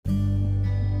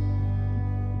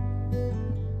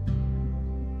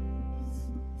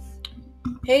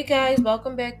Hey guys,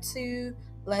 welcome back to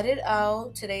Let It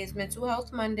Out. Today is Mental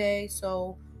Health Monday,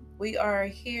 so we are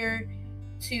here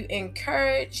to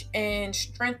encourage and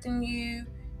strengthen you,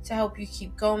 to help you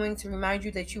keep going, to remind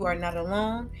you that you are not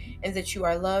alone and that you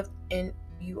are loved and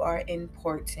you are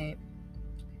important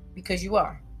because you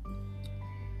are.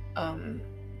 Um,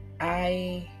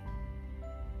 I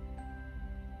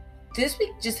This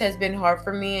week just has been hard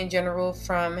for me in general,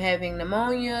 from having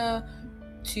pneumonia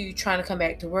to trying to come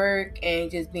back to work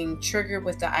and just being triggered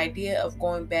with the idea of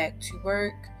going back to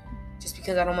work just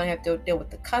because I don't want to have to deal with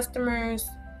the customers.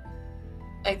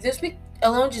 Like this week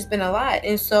alone just been a lot.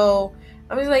 And so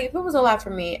I'm just like, if it was a lot for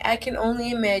me, I can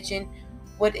only imagine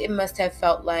what it must have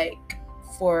felt like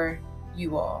for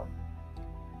you all.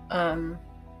 Um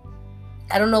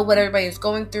I don't know what everybody is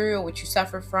going through or what you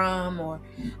suffer from or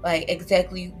like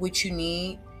exactly what you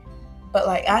need. But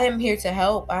like, I am here to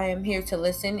help. I am here to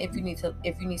listen. If you need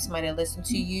somebody to listen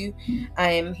to you,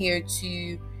 I am here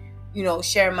to,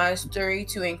 share my story,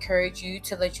 to encourage you,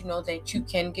 to let you know that you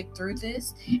can get through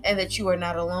this and that you are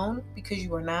not alone, because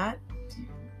you are not.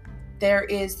 There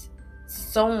is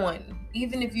someone,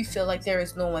 even if you feel like there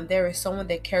is no one, there is someone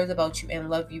that cares about you and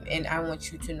love you, and I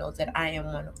want you to know that I am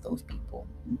one of those people,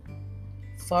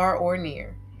 far or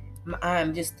near. I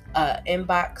am just a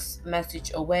inbox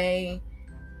message away,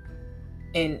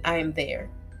 and I am there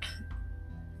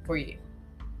for you,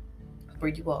 for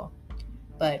you all.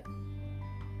 But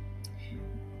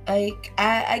like,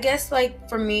 I guess, like,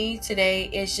 for me today,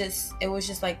 it was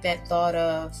just like that thought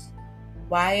of,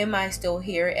 why am I still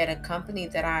here at a company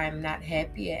that I'm not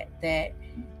happy at, that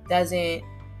doesn't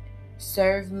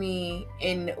serve me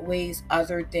in ways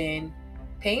other than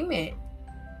payment?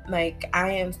 Like,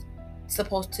 I am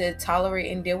supposed to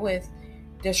tolerate and deal with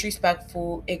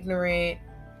disrespectful, ignorant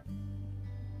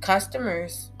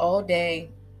customers all day.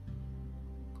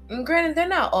 And granted, they're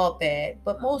not all bad,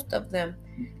 but most of them,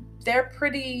 they're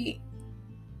pretty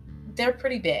they're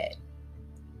pretty bad.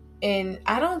 And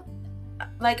I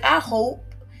hope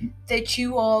that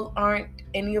you all aren't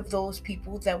any of those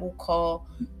people that will call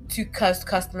to cuss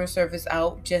customer service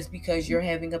out just because you're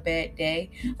having a bad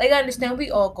day. Like, I understand we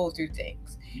all go through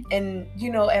things. And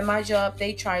at my job,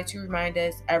 they try to remind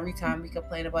us every time we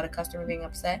complain about a customer being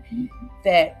upset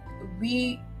that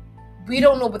we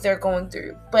don't know what they're going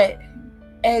through. But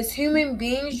as human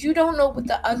beings, you don't know what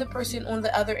the other person on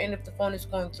the other end of the phone is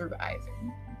going through either.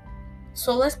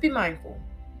 So let's be mindful.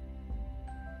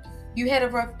 You had a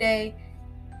rough day.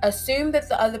 Assume that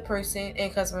the other person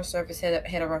in customer service had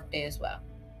a rough day as well.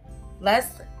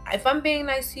 If I'm being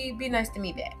nice to you, be nice to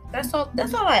me back. That's all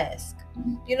I ask.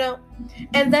 You know?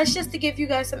 And that's just to give you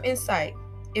guys some insight.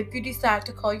 If you decide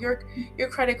to call your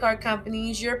credit card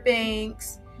companies, your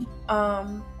banks,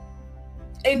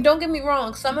 and don't get me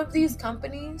wrong, some of these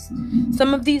companies,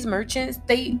 some of these merchants,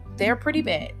 they're pretty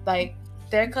bad. Like,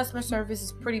 their customer service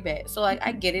is pretty bad. So like,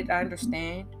 I get it, I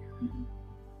understand.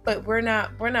 But we're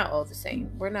not all the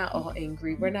same. We're not all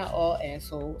angry. We're not all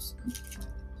assholes.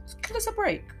 Just give us a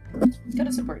break. Give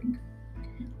us a break.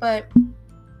 But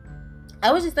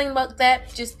I was just thinking about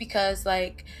that just because,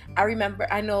 like,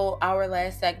 I know our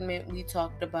last segment we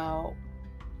talked about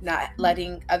not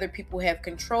letting other people have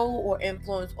control or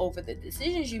influence over the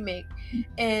decisions you make.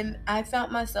 And I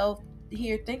found myself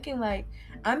here thinking, like,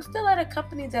 I'm still at a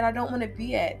company that I don't want to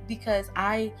be at because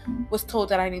I was told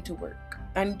that I need to work.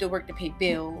 I need to work to pay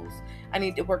bills. I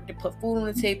need to work to put food on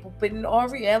the table. But in all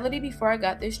reality, before I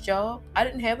got this job, I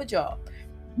didn't have a job.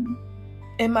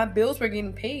 And my bills were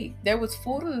getting paid. There was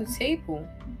food on the table.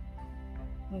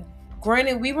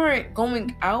 Granted, we weren't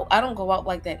going out. I don't go out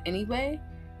like that anyway.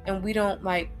 And we don't,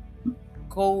 like,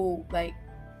 go, like,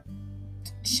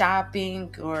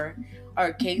 shopping or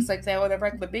arcades like that on a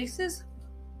regular basis.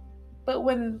 But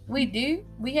when we do,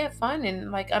 we have fun,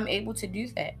 and like, I'm able to do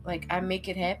that. Like, I make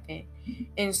it happen.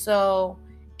 And so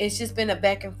it's just been a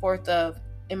back and forth of,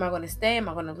 am I going to stay? Am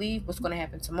I going to leave? What's going to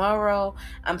happen tomorrow?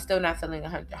 I'm still not feeling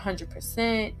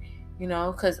 100%,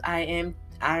 because I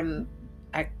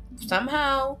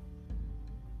somehow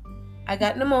I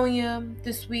got pneumonia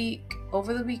this week,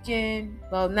 over the weekend.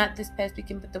 Well, not this past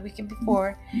weekend, but the weekend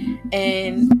before.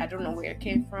 And I don't know where it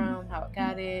came from, how I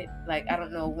got it. Like, I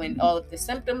don't know when all of the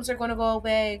symptoms are going to go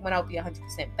away, when I'll be 100%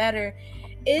 better.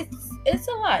 It's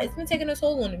a lot. It's been taking a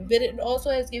toll on me, but it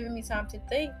also has given me time to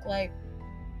think, like,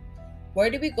 where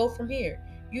do we go from here?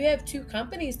 You have two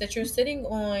companies that you're sitting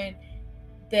on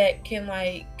that can,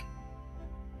 like,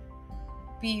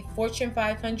 be Fortune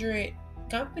 500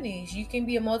 companies. You can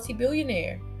be a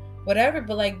multi-billionaire, whatever,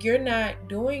 but like, you're not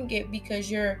doing it because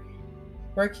you're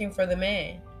working for the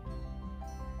man.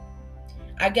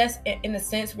 I guess in a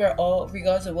sense, we're all,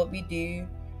 regardless of what we do,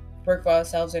 work for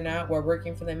ourselves or not, we're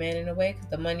working for the man in a way, because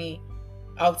the money,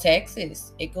 our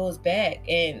taxes, it goes back,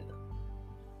 and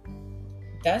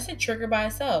that's a trigger by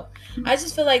itself. I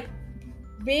just feel like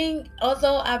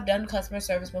although I've done customer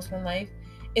service most of my life,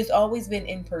 it's always been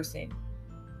in person.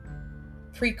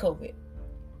 Pre-COVID,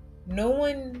 no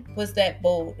one was that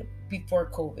bold before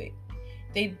COVID.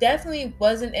 They definitely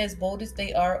wasn't as bold as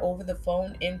they are over the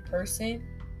phone in person.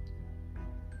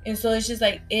 And so it's just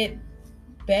like, it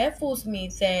baffles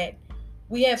me that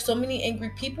we have so many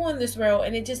angry people in this world,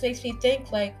 and it just makes me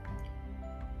think, like,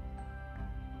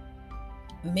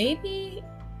 maybe,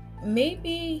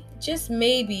 just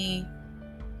maybe,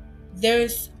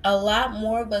 there's a lot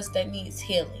more of us that needs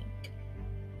healing.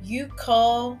 You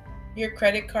call your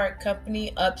credit card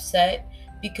company upset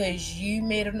because you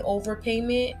made an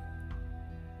overpayment.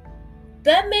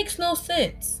 That makes no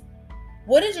sense.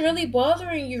 What is really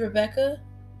bothering you, Rebecca?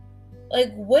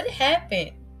 Like, what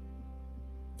happened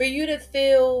for you to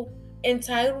feel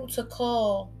entitled to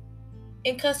call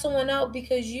and cut someone out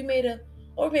because you made a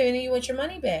overpayment and you want your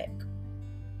money back?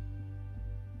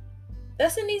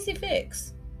 That's an easy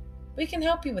fix. We can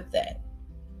help you with that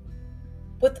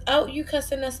without you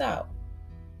cussing us out.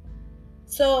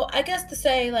 So I guess to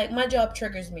say, like, my job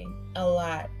triggers me a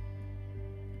lot.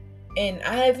 And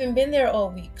I haven't been there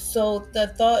all week. So the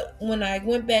thought, when I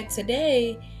went back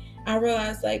today, I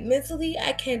realized, like, mentally,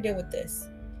 I can't deal with this.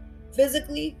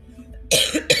 Physically,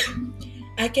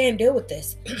 I can't deal with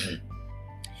this.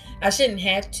 I shouldn't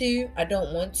have to. I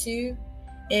don't want to.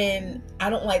 And I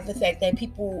don't like the fact that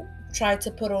people try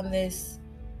to put on this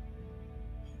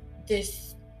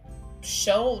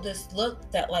show, this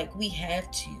look that, like, we have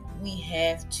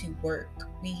to work.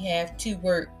 We have to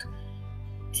work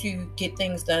to get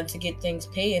things done, to get things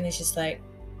paid. And it's just like,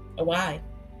 why?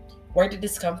 Where did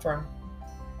this come from?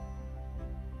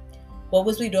 What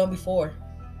was we doing before?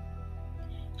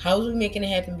 How was we making it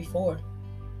happen before?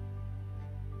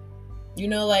 You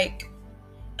know, like,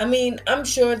 I mean, I'm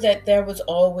sure that there was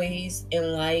always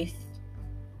in life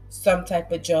some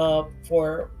type of job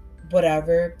for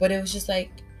whatever, but it was just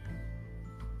like,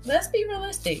 let's be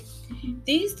realistic.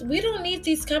 We don't need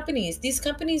these companies. These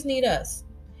companies need us.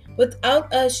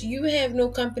 Without us, you have no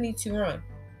company to run.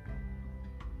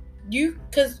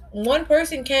 Because one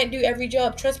person can't do every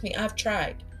job. Trust me, I've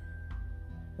tried.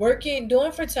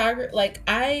 Doing photography, like,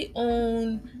 I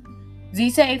own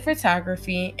Zeta 8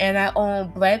 Photography, and I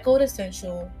own Black Gold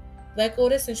Essential,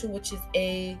 which is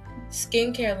a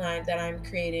skincare line that I'm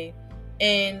creating.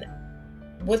 And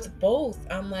with both,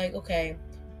 I'm like, okay,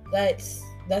 let's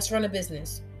run a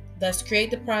business. Let's create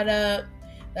the product.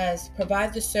 Let's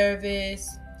provide the service.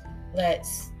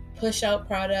 Let's push out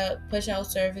product, push out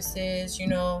services,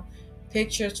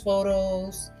 pictures,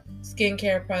 photos,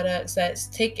 skincare products. Let's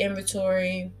take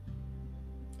inventory.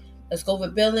 Let's go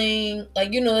with billing.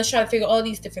 Like, let's try to figure all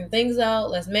these different things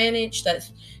out. Let's manage.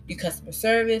 Let's do customer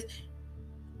service.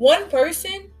 One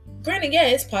person, granted, yeah,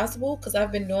 it's possible because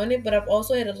I've been doing it, but I've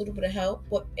also had a little bit of help,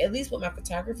 at least with my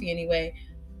photography anyway.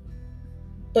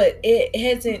 But it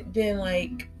hasn't been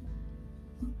like,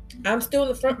 I'm still in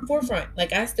the forefront.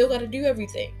 Like, I still got to do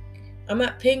everything. I'm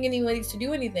not paying anybody to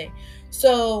do anything.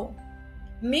 So,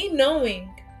 me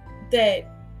knowing that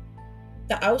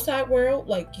the outside world,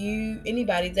 like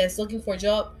anybody that's looking for a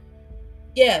job,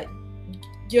 yeah,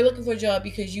 you're looking for a job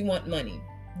because you want money.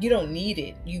 You don't need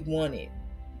it. You want it,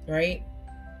 right?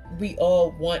 We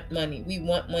all want money. We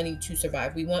want money to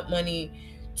survive. We want money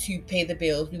to pay the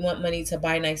bills. We want money to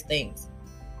buy nice things.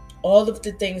 All of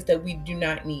the things that we do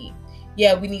not need.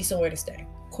 Yeah, we need somewhere to stay.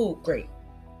 Cool, great.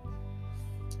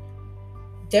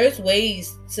 There's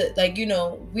ways to, like,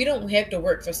 we don't have to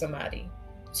work for somebody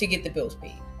to get the bills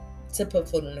paid, to put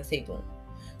food on the table.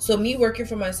 So me working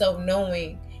for myself,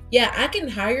 knowing, yeah, I can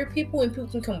hire people and people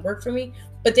can come work for me,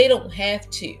 but they don't have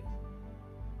to.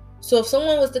 So if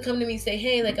someone was to come to me and say,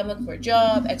 hey, like, I'm looking for a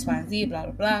job, X, Y, and Z, blah,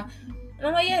 blah, blah. And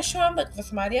I'm like, yeah, sure, I'm looking for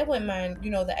somebody. I wouldn't mind,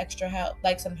 the extra help,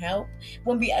 like some help. It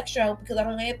wouldn't be extra help because I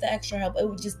don't have the extra help. It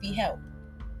would just be help,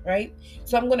 right?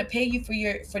 So I'm going to pay you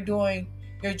for doing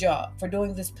your job, for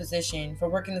doing this position, for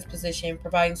working this position,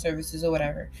 providing services or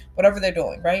whatever they're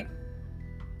doing, right?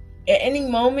 At any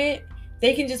moment,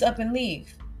 they can just up and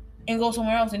leave and go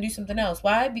somewhere else and do something else.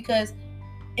 Why? Because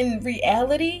in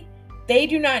reality, they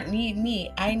do not need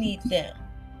me. I need them,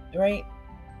 right?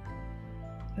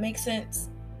 Makes sense?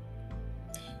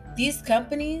 These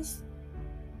companies,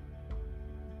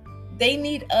 they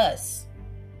need us.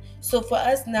 So for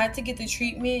us not to get the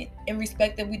treatment and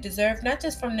respect that we deserve, not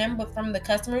just from them, but from the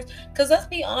customers, because let's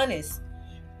be honest,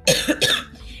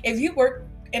 if you work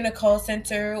in a call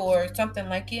center or something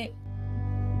like it,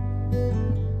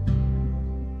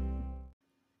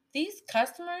 these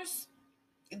customers,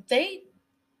 they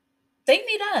they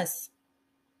need us.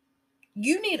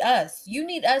 You need us. You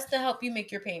need us to help you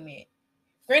make your payment.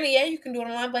 Granted, yeah, you can do it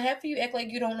online, but half of you act like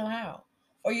you don't know how,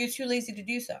 or you're too lazy to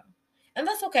do so. And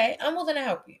that's okay. I'm willing to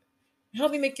help you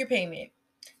make your payment,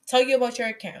 tell you about your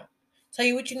account, tell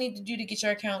you what you need to do to get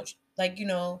your account, like,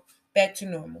 back to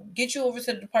normal, get you over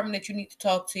to the department that you need to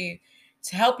talk to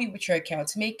help you with your account,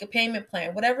 to make a payment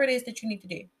plan, whatever it is that you need to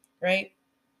do, right?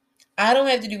 I don't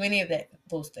have to do any of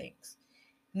those things.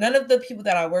 None of the people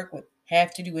that I work with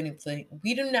have to do anything.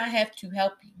 We do not have to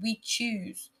help you. We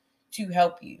choose to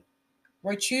help you.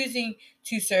 We're choosing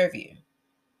to serve you.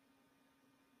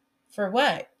 For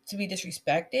what? To be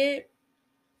disrespected?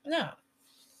 No.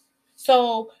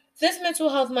 So this mental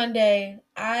health Monday,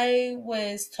 I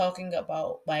was talking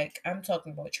about, I'm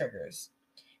talking about triggers.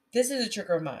 This is a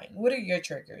trigger of mine. What are your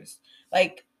triggers?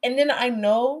 And then I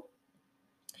know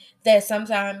that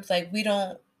sometimes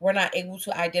we're not able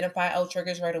to identify our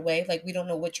triggers right away. Like, we don't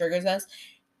know what triggers us,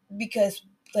 because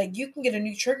you can get a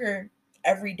new trigger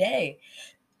every day.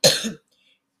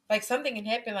 Like, something can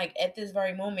happen at this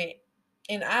very moment.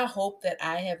 And I hope that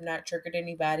I have not triggered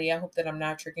anybody. I hope that I'm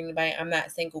not triggering anybody. I'm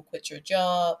not saying go quit your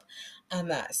job. I'm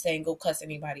not saying go cuss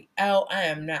anybody out. I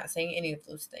am not saying any of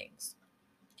those things.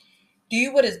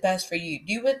 Do what is best for you.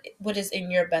 Do what is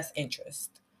in your best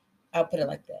interest. I'll put it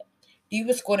like that. Do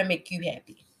what's going to make you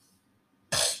happy.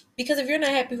 Because if you're not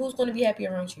happy, who's going to be happy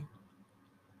around you?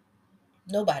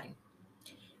 Nobody.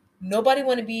 Nobody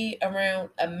want to be around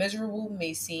a miserable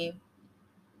Macy,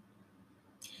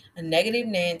 a negative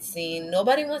Nancy.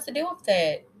 Nobody wants to deal with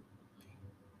that.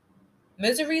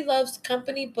 Misery loves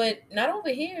company, but not over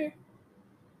here.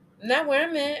 Not where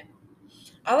I'm at.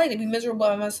 I like to be miserable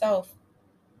by myself.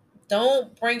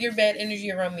 Don't bring your bad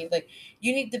energy around me. Like,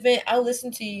 you need to vent, I'll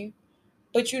listen to you.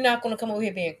 But you're not going to come over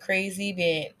here being crazy,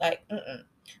 being mm-mm.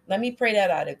 Let me pray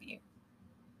that out of you.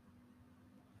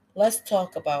 Let's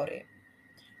talk about it.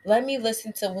 Let me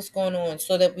listen to what's going on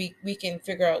so that we can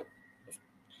figure out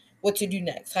what to do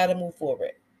next, how to move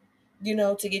forward,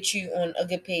 to get you on a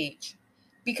good page.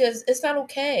 Because it's not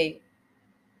okay.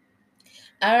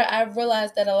 I've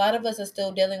realized that a lot of us are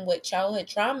still dealing with childhood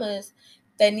traumas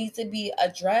that need to be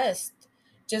addressed,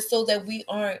 just so that we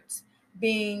aren't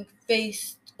being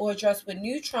faced or addressed with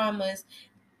new traumas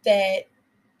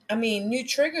new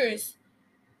triggers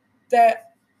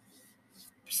that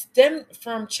stem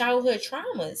from childhood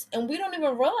traumas, and we don't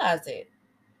even realize it.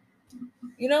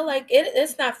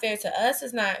 It's not fair to us.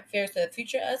 It's not fair to the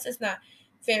future us. It's not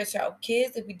fair to our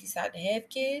kids if we decide to have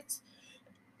kids.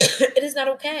 It is not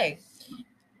okay.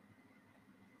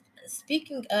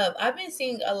 Speaking of, I've been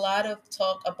seeing a lot of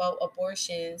talk about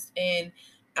abortions, and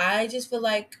I just feel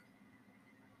like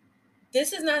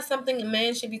this is not something a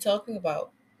man should be talking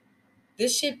about.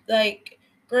 This should,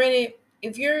 granted,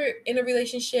 if you're in a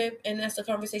relationship and that's a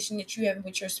conversation that you have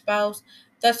with your spouse,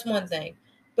 that's one thing.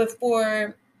 But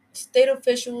for state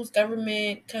officials,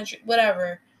 government, country,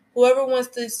 whatever, whoever wants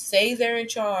to say they're in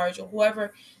charge, or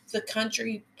whoever the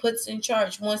country puts in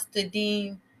charge wants to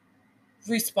deem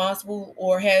responsible,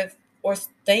 or have, or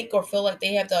think, or feel like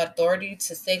they have the authority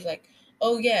to say,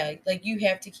 oh yeah, you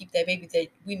have to keep that baby that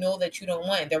we know that you don't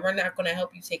want, that we're not going to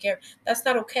help you take care of. That's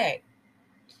not okay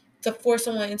to force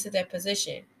someone into that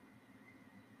position.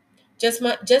 Just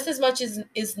as much as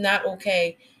it's not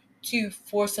okay to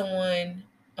force someone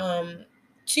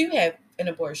to have an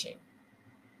abortion.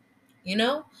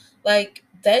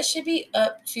 That should be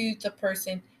up to the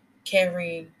person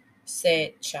carrying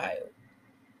said child.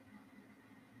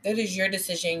 That is your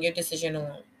decision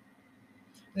alone.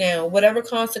 Now, whatever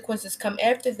consequences come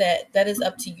after that, that is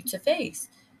up to you to face.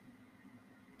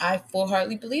 I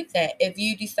full-heartedly believe that. If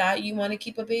you decide you want to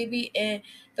keep a baby and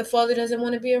the father doesn't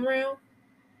want to be around,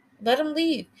 let him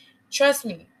leave. Trust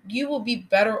me, you will be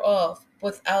better off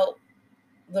without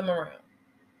them around.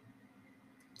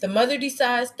 The mother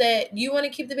decides that you want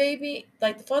to keep the baby,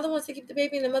 like the father wants to keep the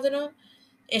baby and the mother don't,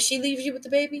 and she leaves you with the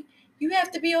baby, you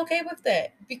have to be okay with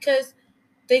that, because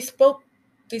they spoke,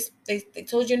 they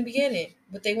told you in the beginning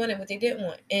what they wanted, what they didn't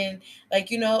want. And I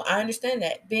understand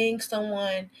that, being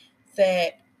someone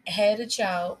that had a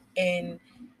child and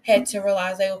had to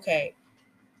realize, okay,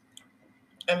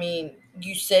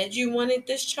 you said you wanted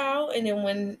this child, and then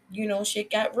when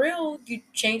shit got real, you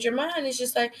change your mind. It's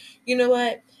just like, you know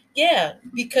what? Yeah,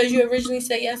 because you originally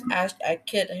said yes, I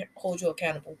could hold you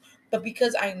accountable. But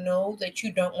because I know that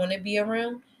you don't want to be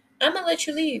around, I'm gonna let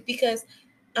you leave, because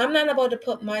I'm not about to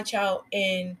put my child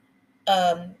in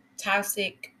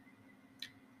toxic,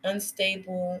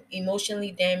 unstable,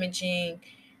 emotionally damaging,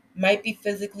 might be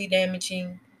physically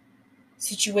damaging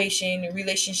situation,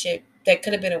 relationship that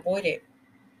could have been avoided.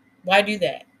 Why do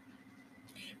that?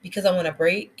 Because I want to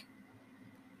break?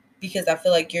 Because I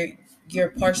feel like you're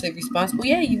partially responsible?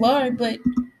 Yeah, you are, but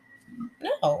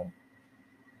no.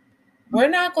 We're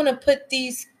not going to put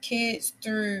these kids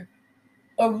through,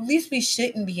 or at least we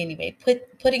shouldn't be anyway,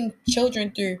 putting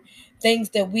children through things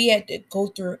that we had to go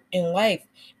through in life.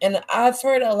 And I've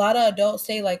heard a lot of adults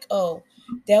say like, "Oh,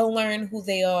 they'll learn who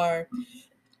they are.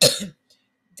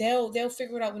 They'll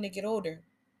figure it out when they get older."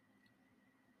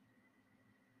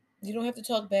 You don't have to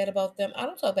talk bad about them. I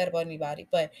don't talk bad about anybody,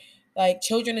 but like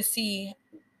children to see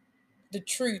the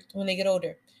truth when they get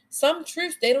older. Some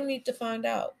truths they don't need to find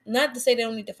out. Not to say they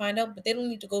don't need to find out, but they don't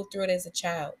need to go through it as a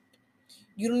child.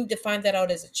 You don't need to find that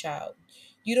out as a child.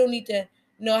 You don't need to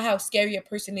know how scary a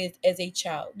person is as a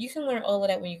child. You can learn all of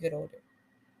that when you get older.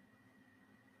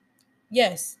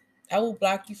 Yes, I will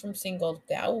block you from seeing all of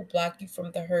that. I will block you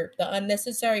from the hurt, the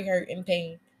unnecessary hurt and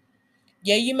pain.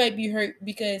 Yeah, you might be hurt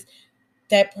because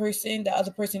that person, the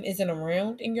other person isn't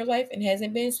around in your life and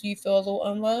hasn't been, so you feel a little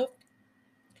unloved.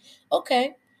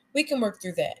 Okay, we can work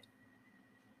through that.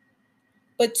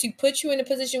 But to put you in a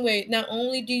position where not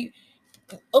only do you,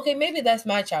 okay, maybe that's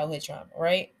my childhood trauma,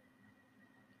 right?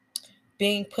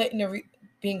 Being put in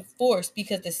being forced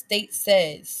because the state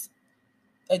says,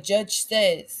 a judge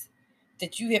says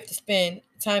that you have to spend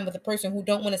time with a person who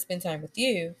don't want to spend time with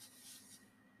you,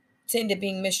 to end up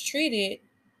being mistreated.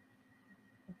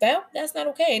 That's not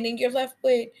okay. And then you're left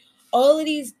with all of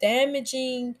these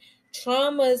damaging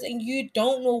traumas, and you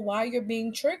don't know why you're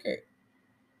being triggered.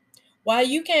 Why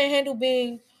you can't handle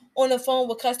being on the phone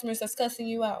with customers that's cussing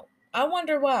you out. I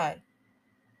wonder why.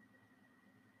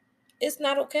 It's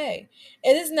not okay.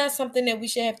 It is not something that we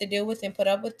should have to deal with and put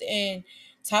up with and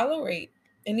tolerate.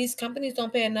 And these companies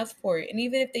don't pay enough for it. And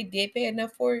even if they did pay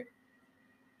enough for it,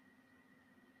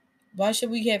 why should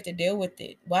we have to deal with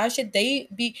it? Why should they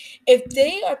be, if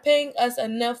they are paying us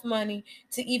enough money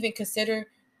to even consider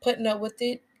putting up with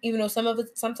it, even though some of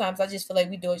it, sometimes I just feel like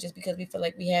we do it just because we feel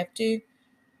like we have to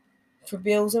for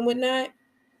bills and whatnot.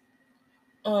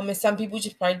 And some people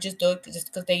just probably just do it just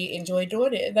because they enjoy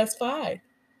doing it. That's fine.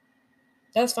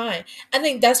 That's fine. I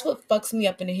think that's what fucks me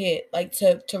up in the head. Like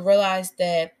to realize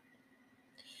that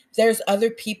there's other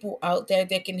people out there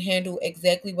that can handle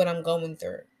exactly what I'm going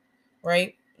through,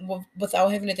 right?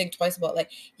 Without having to think twice about, like,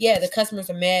 yeah, the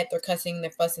customers are mad, they're cussing, they're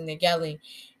fussing, they're yelling,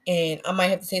 and I might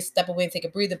have to say step away and take a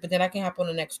breather, but then I can hop on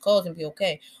the next calls and be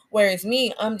okay. Whereas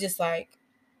me, I'm just like,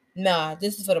 nah,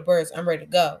 this is for the birds. I'm ready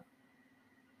to go.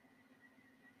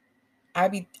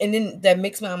 And then that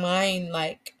makes my mind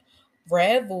like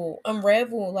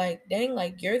unravel, like, dang,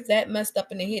 like you're that messed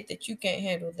up in the head that you can't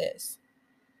handle this.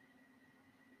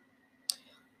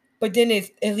 But then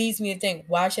it leads me to think,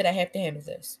 why should I have to handle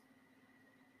this?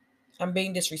 I'm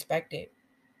being disrespected.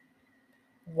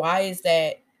 Why is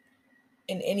that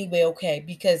in any way okay?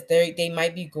 Because they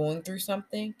might be going through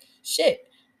something. Shit,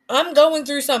 I'm going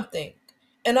through something,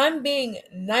 and I'm being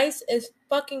nice as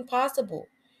fucking possible.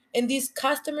 And these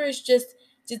customers just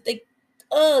they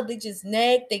just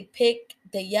nag, they pick,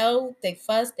 they yell, they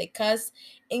fuss, they cuss,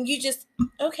 and you just,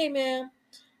 okay, ma'am.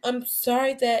 I'm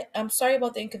sorry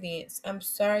about the inconvenience. I'm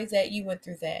sorry that you went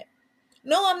through that.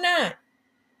 No, I'm not.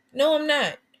 No, I'm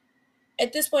not.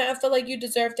 At this point, I feel like you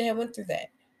deserve to have went through that.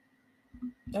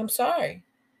 I'm sorry.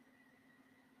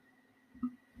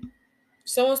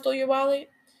 Someone stole your wallet.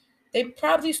 They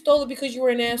probably stole it because you were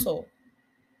an asshole.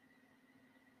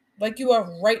 Like you are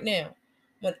right now.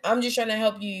 When I'm just trying to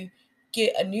help you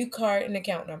get a new card and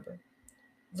account number.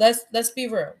 Let's be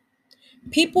real.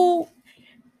 People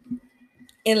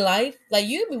in life, like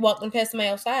you be walking past somebody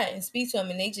outside and speak to them,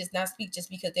 and they just not speak just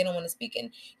because they don't want to speak,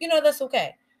 and that's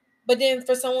okay. But then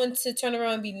for someone to turn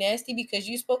around and be nasty because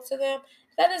you spoke to them,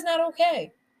 that is not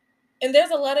okay. And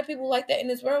there's a lot of people like that in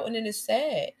this world, and it is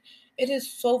sad. It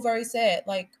is so very sad.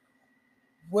 Like,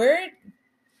 where,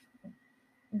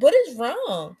 what is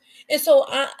wrong? And so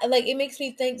I like, it makes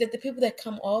me think that the people that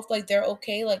come off like they're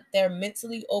okay, like they're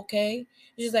mentally okay,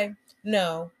 it's just like,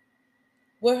 no,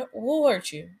 who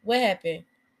hurt you? What happened?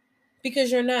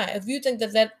 Because you're not. If you think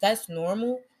that's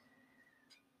normal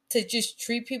to just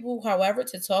treat people, however,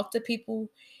 to talk to people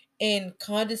in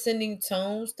condescending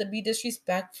tones, to be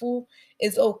disrespectful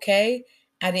is okay.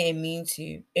 I didn't mean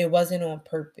to. It wasn't on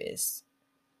purpose.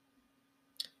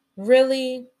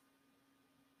 Really?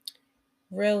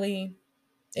 Really?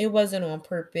 It wasn't on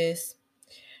purpose.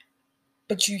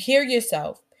 But you hear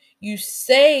yourself. You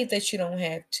say that you don't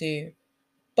have to,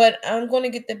 but I'm going to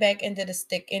get the back end of the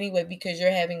stick anyway because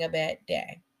you're having a bad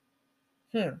day.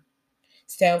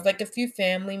 Sounds like a few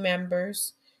family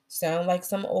members. Sound like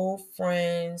some old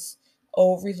friends,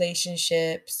 old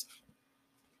relationships.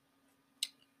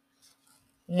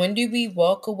 When do we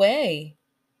walk away?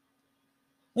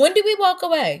 When do we walk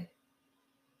away?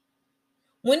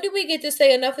 When do we get to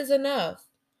say enough is enough?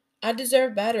 I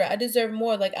deserve better. I deserve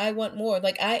more. Like, I want more.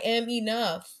 Like, I am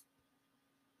enough.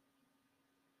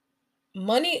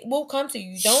 Money will come to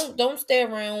you. Don't stay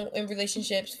around in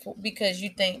relationships because you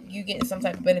think you getting some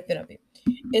type of benefit of it.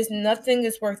 It's nothing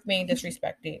is worth being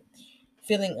disrespected,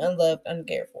 feeling unloved,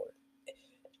 uncared for.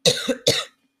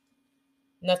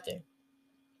 Nothing.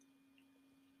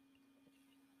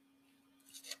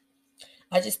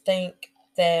 I just think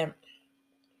that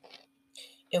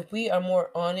if we are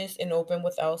more honest and open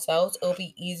with ourselves, it'll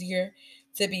be easier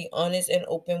to be honest and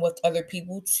open with other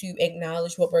people to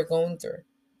acknowledge what we're going through.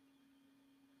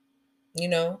 You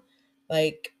know,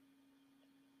 like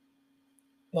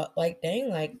what, like dang,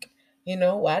 like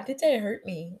why did that hurt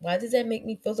me? Why did that make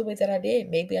me feel the way that I did?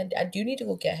 Maybe I do need to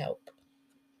go get help.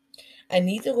 I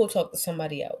need to go talk to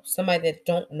somebody else, somebody that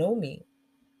don't know me.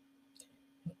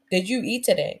 Did you eat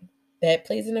today? That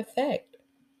plays an effect.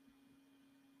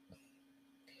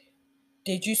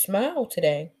 Did you smile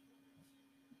today?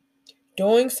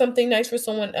 Doing something nice for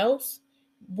someone else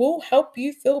will help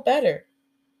you feel better.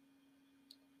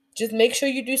 Just make sure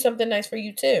you do something nice for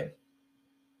you too.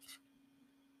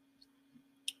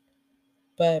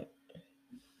 But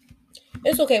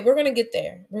it's okay. We're going to get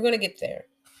there. We're going to get there.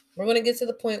 We're going to get to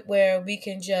the point where we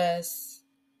can just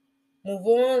move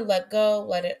on, let go,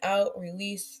 let it out,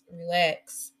 release,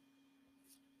 relax.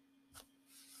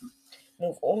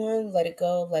 Move on, let it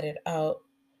go, let it out,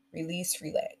 release,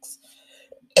 relax.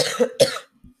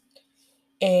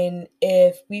 And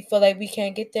if we feel like we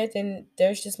can't get there, then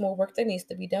there's just more work that needs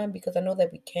to be done because I know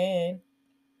that we can.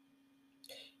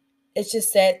 It's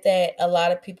just sad that a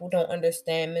lot of people don't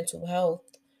understand mental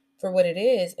health for what it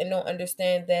is and don't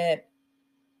understand that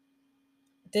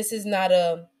this is not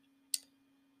a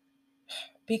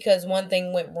because one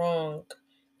thing went wrong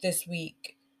this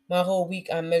week. My whole week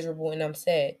I'm miserable and I'm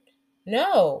sad.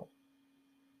 No.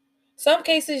 Some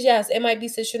cases, yes, it might be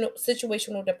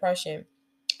situational depression.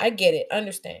 I get it,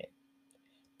 understand.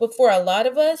 But for a lot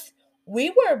of us, we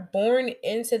were born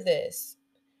into this.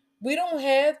 We don't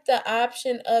have the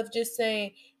option of just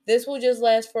saying this will just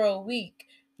last for a week.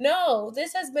 No,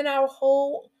 this has been our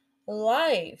whole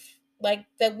life. Like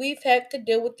that we've had to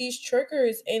deal with these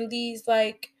triggers and these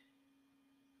like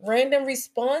random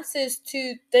responses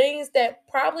to things that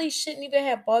probably shouldn't even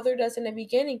have bothered us in the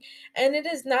beginning. And it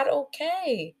is not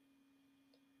okay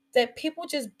that people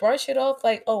just brush it off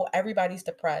like, oh, everybody's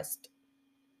depressed.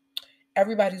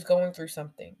 Everybody's going through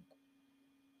something.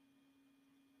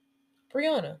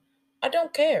 Brianna, I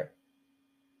don't care.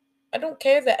 I don't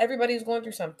care that everybody's going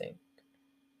through something.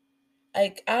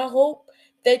 Like, I hope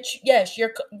that, yes,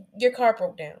 your car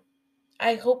broke down.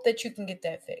 I hope that you can get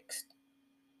that fixed.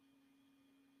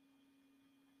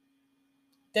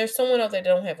 There's someone out there that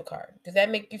don't have a car. Does that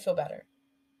make you feel better?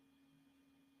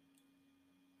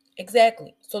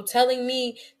 Exactly. So telling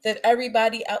me that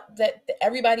everybody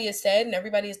is sad and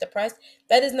everybody is depressed,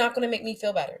 that is not going to make me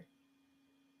feel better.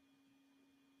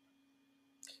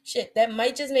 Shit, that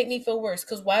might just make me feel worse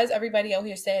because why is everybody out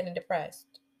here sad and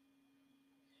depressed?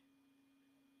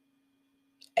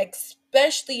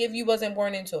 Especially if you wasn't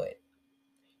born into it,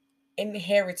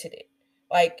 inherited it.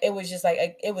 Like it was just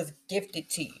like it was gifted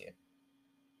to you.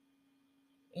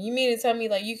 You mean to tell me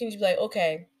like you can just be like,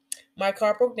 okay, my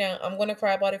car broke down. I'm gonna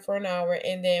cry about it for an hour,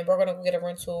 and then we're gonna go get a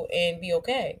rental and be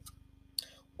okay.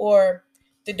 Or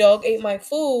the dog ate my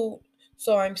food,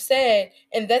 so I'm sad,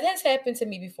 and that has happened to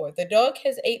me before. The dog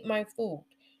has ate my food,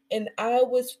 and I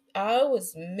was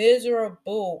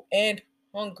miserable and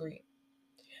hungry.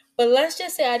 But let's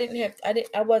just say I didn't have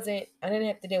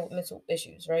to deal with mental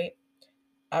issues, right?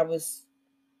 I was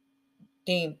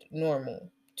deemed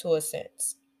normal to a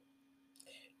sense.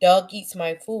 Dog eats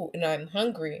my food and I'm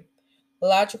hungry.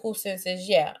 Logical sense is,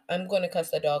 yeah, I'm going to cuss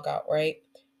the dog out, right?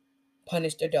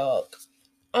 Punish the dog.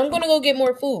 I'm going to go get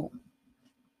more food.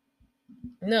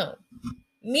 No.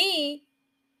 Me,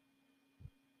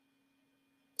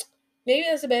 maybe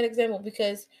that's a bad example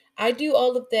because I do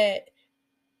all of that.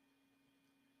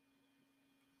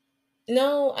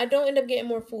 No, I don't end up getting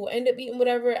more food. I end up eating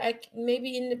whatever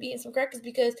maybe end up eating some crackers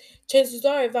because chances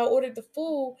are if I ordered the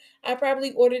food, I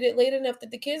probably ordered it late enough that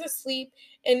the kids are asleep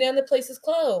and now the place is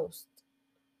closed.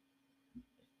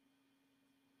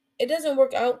 It doesn't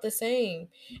work out the same.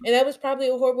 And that was probably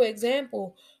a horrible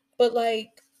example. But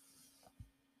like,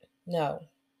 no.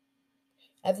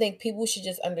 I think people should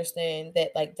just understand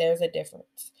that like there's a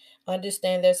difference.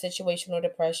 Understand there's situational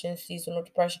depression, seasonal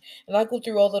depression. And I go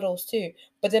through all of those too.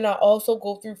 But then I also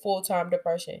go through full time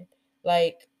depression.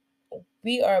 Like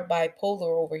we are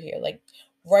bipolar over here. Like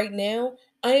right now,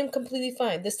 I am completely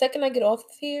fine. The second I get off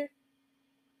of here,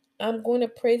 I'm going to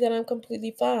pray that I'm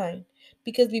completely fine.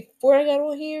 Because before I got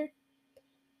on here,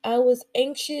 I was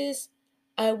anxious.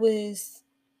 I was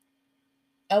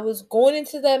I was going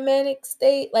into that manic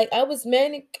state. Like I was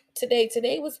manic today.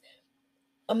 Today was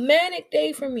a manic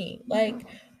day for me. Like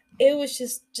it was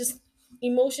just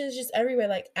emotions just everywhere.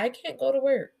 Like I can't go to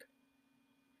work.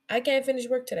 I can't finish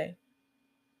work today.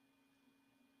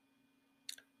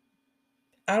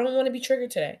 I don't want to be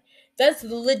triggered today. That's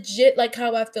legit like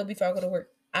how I feel before I go to work.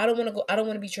 I don't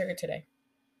want to be triggered today.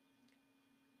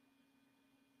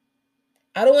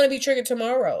 I don't want to be triggered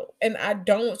tomorrow. And I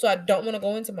don't want to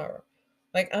go in tomorrow.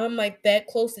 Like I'm like that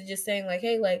close to just saying like,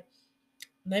 hey, like,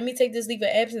 let me take this leave of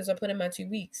absence or put in my 2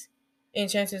 weeks. And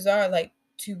chances are like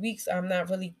 2 weeks I'm not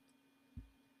really,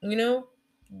 you know,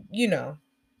 you know.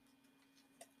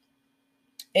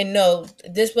 And no,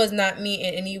 this was not me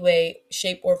in any way,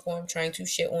 shape, or form trying to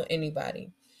shit on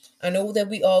anybody. I know that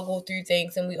we all go through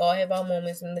things and we all have our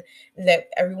moments, and that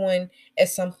everyone at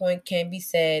some point can be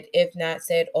said, if not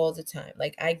said all the time.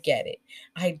 Like, I get it.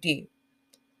 I do.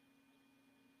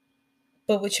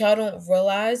 But what y'all don't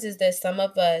realize is that some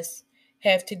of us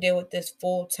have to deal with this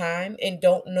full time and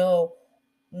don't know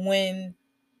when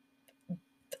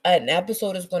an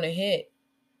episode is going to hit.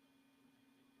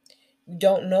 You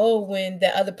don't know when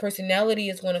the other personality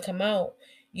is going to come out.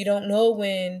 You don't know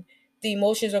when the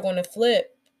emotions are going to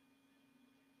flip.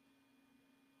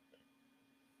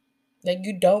 Like,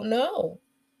 you don't know.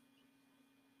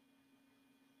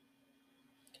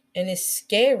 And it's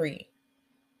scary.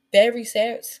 Very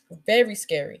sad. Very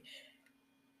scary.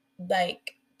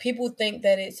 Like, people think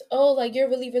that it's, oh, like, you're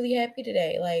really, really happy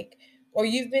today. Like, or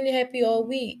you've been happy all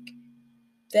week.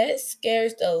 That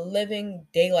scares the living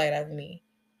daylight out of me.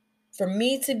 For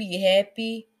me to be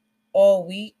happy all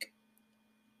week,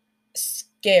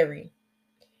 scary.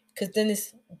 Because then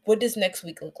it's, what does next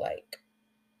week look like?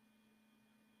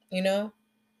 You know?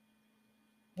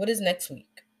 What is next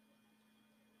week?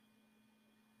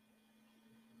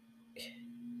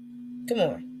 Come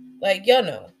on. Like, y'all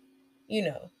know. You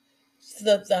know.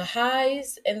 The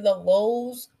highs and the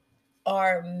lows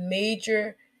are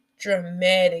major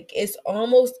dramatic. It's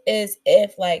almost as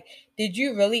if, like, did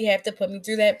you really have to put me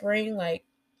through that, brain? Like,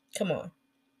 come on.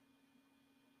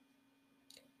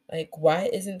 Like, why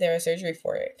isn't there a surgery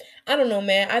for it? I don't know,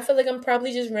 man. I feel like I'm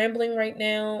probably just rambling right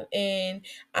now, and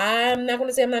I'm not going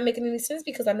to say I'm not making any sense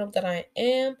because I know that I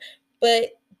am,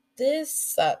 but this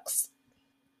sucks.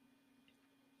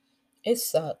 It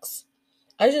sucks.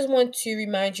 I just want to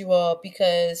remind you all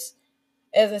because,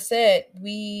 as I said,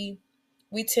 we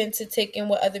tend to take in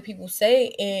what other people say,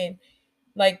 and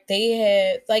like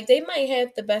they might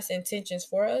have the best intentions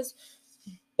for us,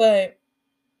 but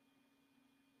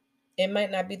it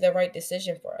might not be the right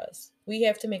decision for us. We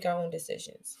have to make our own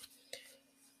decisions.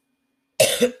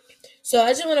 So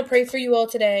I just want to pray for you all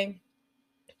tonight,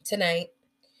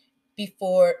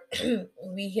 before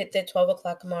we hit that 12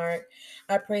 o'clock mark.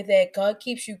 I pray that God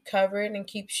keeps you covered and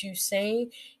keeps you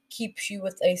sane, keeps you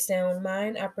with a sound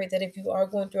mind. I pray that if you are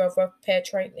going through a rough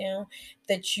patch right now,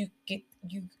 that you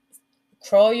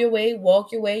crawl your way,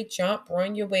 walk your way, jump,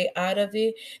 run your way out of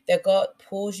it, that God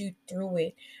pulls you through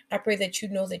it. I pray that you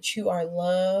know that you are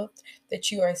loved, that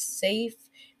you are safe,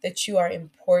 that you are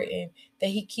important, that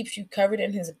He keeps you covered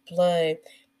in His blood,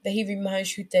 that He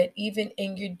reminds you that even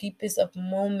in your deepest of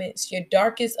moments, your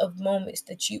darkest of moments,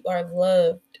 that you are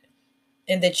loved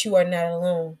and that you are not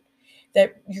alone.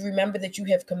 That you remember that you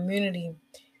have community.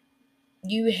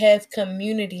 You have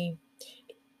community.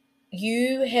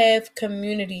 You have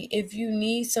community. If you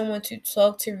need someone to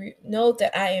talk to, know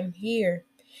that I am here.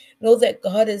 Know that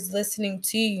God is listening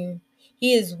to you.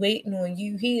 He is waiting on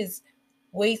you. He is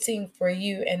waiting for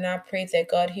you. And I pray that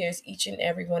God hears each and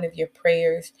every one of your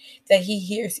prayers, that He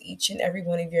hears each and every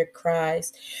one of your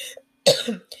cries,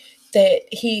 that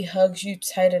He hugs you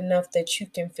tight enough that you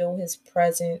can feel His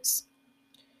presence.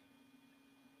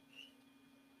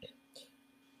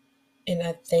 And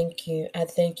I thank you. I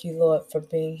thank you, Lord, for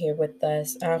being here with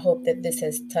us. I hope that this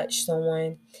has touched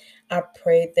someone. I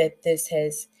pray that this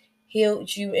has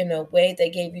healed you in a way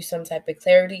that gave you some type of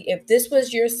clarity. If this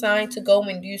was your sign to go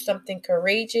and do something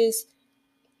courageous,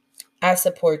 I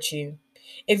support you.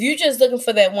 If you're just looking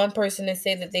for that one person to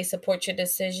say that they support your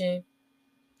decision,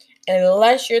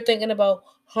 unless you're thinking about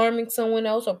harming someone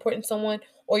else or putting someone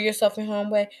or yourself in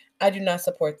harm's way, I do not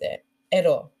support that at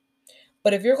all.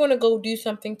 But if you're going to go do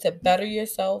something to better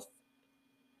yourself,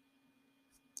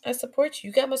 I support you.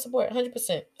 You got my support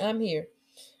 100%. I'm here.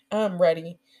 I'm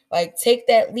ready. Like, take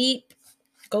that leap.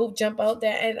 go jump out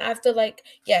there. And I feel like,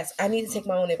 yes, I need to take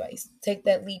my own advice. Take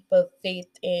that leap of faith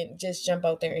and just jump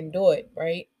out there and do it,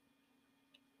 right?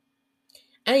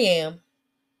 I am.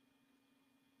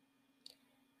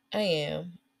 I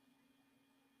am.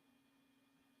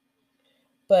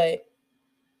 But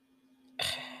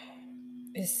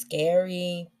it's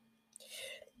scary.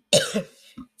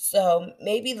 So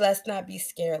maybe let's not be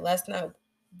scared. Let's not.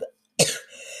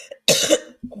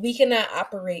 We cannot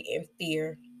operate in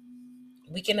fear.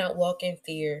 We cannot walk in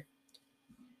fear.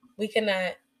 We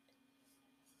cannot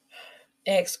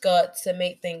ask God to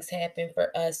make things happen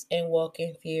for us and walk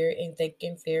in fear and think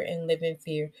in fear and live in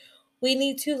fear. We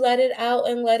need to let it out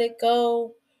and let it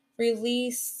go.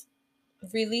 Release,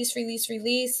 release, release,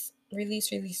 release,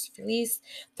 release, release, release.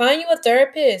 Find you a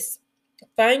therapist.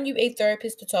 Find you a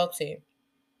therapist to talk to.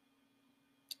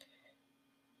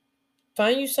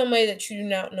 Find you somebody that you do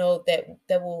not know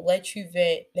that will let you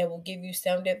vent, that will give you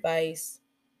sound advice.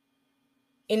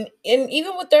 And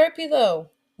even with therapy though,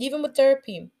 even with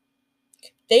therapy,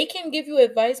 they can give you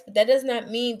advice, but that does not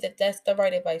mean that that's the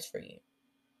right advice for you.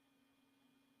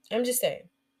 I'm just saying.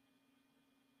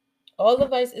 All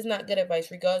advice is not good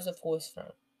advice, regardless of who it's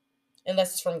from,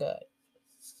 unless it's from God.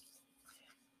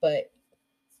 But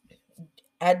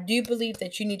I do believe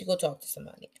that you need to go talk to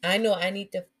somebody. I know I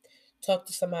need to talk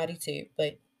to somebody too,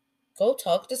 but go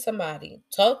talk to somebody.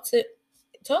 Talk to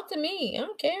me. I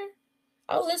don't care.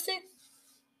 I'll listen.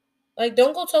 Like,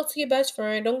 don't go talk to your best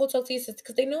friend. Don't go talk to your sister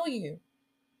because they know you.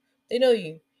 They know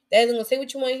you. They're either gonna say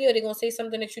what you want to hear. They're gonna say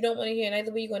something that you don't want to hear, and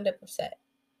either way, you're gonna end up upset,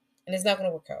 and it's not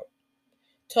gonna work out.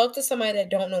 Talk to somebody that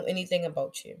don't know anything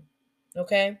about you.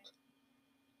 Okay.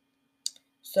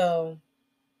 So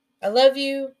I love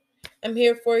you. I'm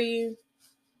here for you,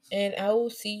 and I will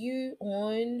see you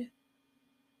on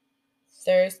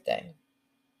Thursday.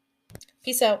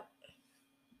 Peace out.